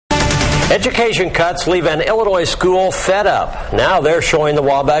Education cuts leave an Illinois school fed up. Now they're showing the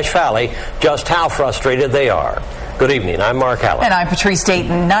Wabash Valley just how frustrated they are. Good evening, I'm Mark Allen. And I'm Patrice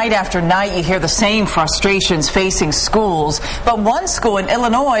Dayton. Night after night you hear the same frustrations facing schools, but one school in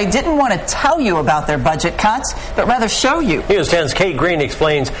Illinois didn't want to tell you about their budget cuts, but rather show you. News 10's Kate Green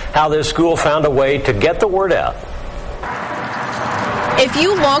explains how this school found a way to get the word out. If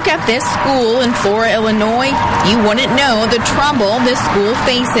you look at this school in Flora, Illinois, you wouldn't know the trouble this school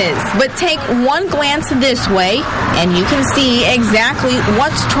faces. But take one glance this way, and you can see exactly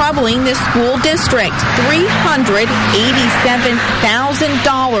what's troubling this school district. $387,000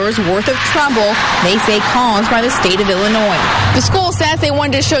 worth of trouble, they say, caused by the state of Illinois. The school says they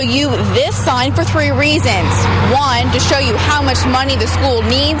wanted to show you this sign for 3 reasons. 1, to show you how much money the school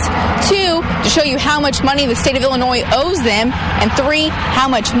needs. 2, to show you how much money the state of Illinois owes them. And 3, how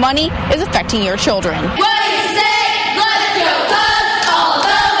much money is affecting your children. What do you say? Let's go, cuz all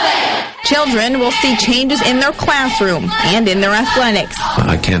over. Children will see changes in their classroom and in their athletics.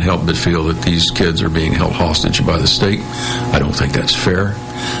 I can't help but feel that these kids are being held hostage by the state. I don't think that's fair.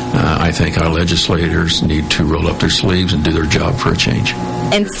 I think our legislators need to roll up their sleeves and do their job for a change.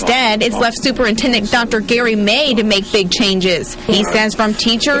 Instead, it's left Superintendent Dr. Gary May to make big changes. He says from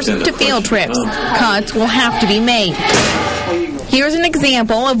teachers to field trips, cuts will have to be made. Here's an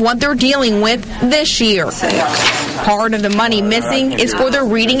example of what they're dealing with this year. Part of the money missing is for the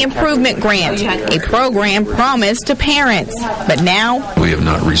Reading Improvement Grant, a program promised to parents. But now, we have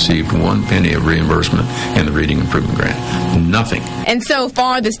not received 1 penny of reimbursement in the Reading Improvement Grant. Nothing. And so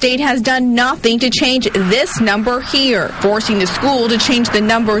far, the state has done nothing to change this number here, forcing the school to change the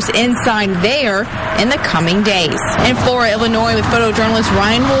numbers inside there in the coming days. In Flora, Illinois, with photojournalist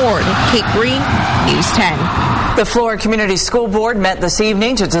Ryan Ward, Kate Green, News 10. The Flora Community School Board met this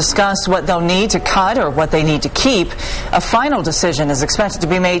evening to discuss what they'll need to cut or what they need to keep. A final decision is expected to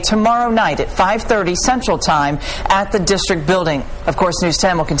be made tomorrow night at 5:30 Central Time at the district building. Of course, News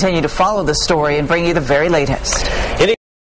 10 will continue to follow this story and bring you the very latest.